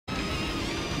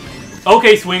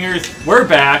Okay, swingers, we're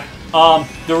back. The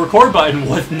record button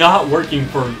was not working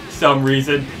for some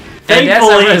reason. And as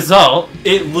a result,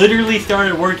 it literally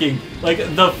started working. Like,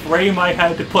 the frame I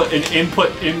had to put an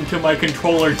input into my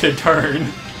controller to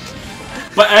turn.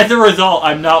 But as a result,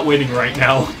 I'm not winning right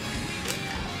now.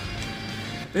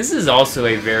 This is also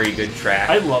a very good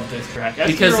track. I love this track.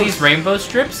 Because these rainbow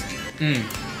strips,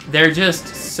 they're just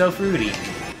so fruity.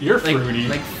 You're fruity.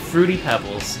 Like Fruity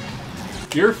Pebbles.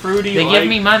 You're fruity. They give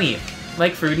me money.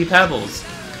 Like Fruity Pebbles.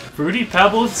 Fruity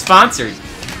Pebbles? Sponsored.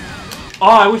 Oh,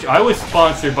 I wish I was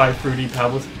sponsored by Fruity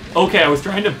Pebbles. Okay, I was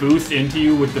trying to boost into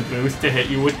you with the boost to hit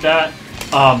you with that.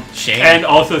 Shame. And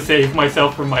also save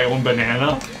myself from my own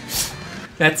banana.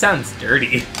 That sounds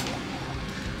dirty.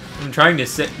 I'm trying to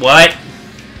sit. What?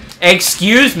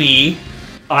 Excuse me.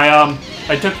 I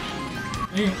took.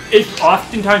 It's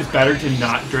oftentimes better to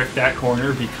not drift that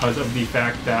corner because of the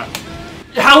fact that.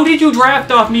 How did you draft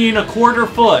off me in a quarter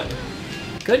foot?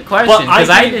 Good question, because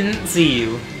I didn't see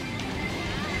you.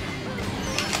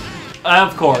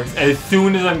 Of course, as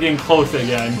soon as I'm getting close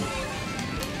again.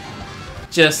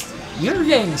 You're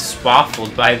getting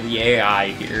swaffled by the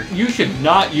AI here. You should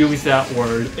not use that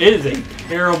word. It is a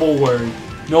terrible word.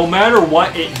 No matter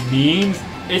what it means,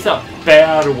 it's a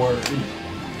bad word.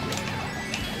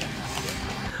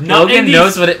 Logan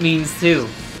knows what it means too.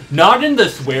 Not in the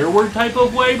swear word type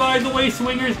of way, by the way,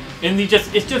 swingers.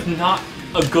 It's just not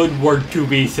a good word to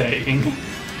be saying.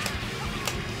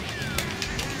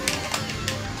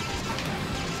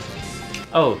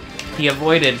 Oh, he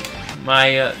avoided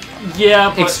my yeah,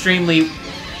 but extremely.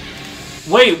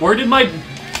 Wait, where did my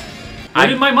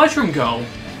mushroom go?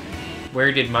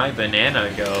 Where did my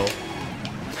banana go?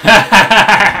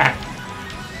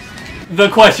 The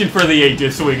question for the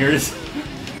ages, swingers.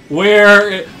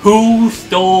 Who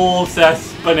stole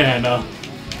Seth's banana?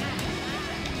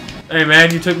 Hey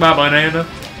man, you took my banana.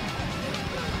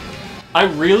 I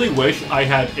really wish I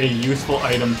had a useful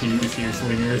item to use here,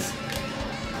 swingers.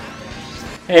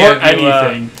 Hey, or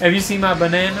anything. Have you seen my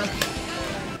banana?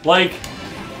 Like,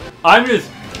 I'm just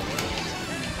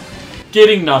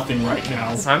getting nothing right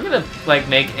now. So I'm gonna like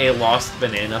make a lost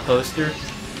banana poster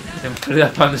and put it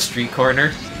up on the street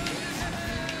corner.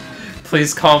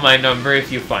 Please call my number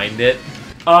if you find it.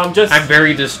 I'm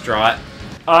very distraught.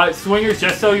 Swingers,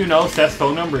 just so you know, Seth's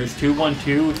phone number is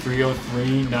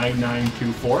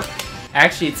 212-303-9924.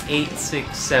 Actually, it's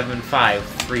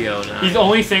 8675-309. He's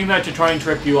only saying that to try and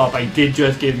trip you up. I did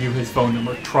just give you his phone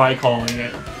number. Try calling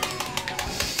it.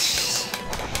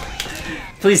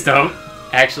 Please don't.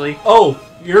 Actually. Oh,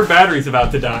 your battery's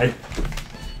about to die.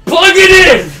 Plug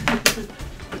it in!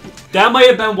 That might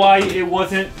have been why the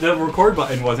record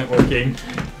button wasn't working.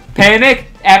 Panic?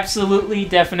 Absolutely,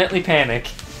 definitely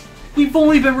panic. We've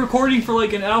only been recording for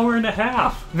like an hour and a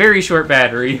half. Very short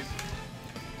battery.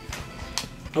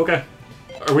 Okay.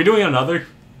 Are we doing another?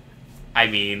 I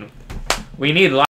mean, we need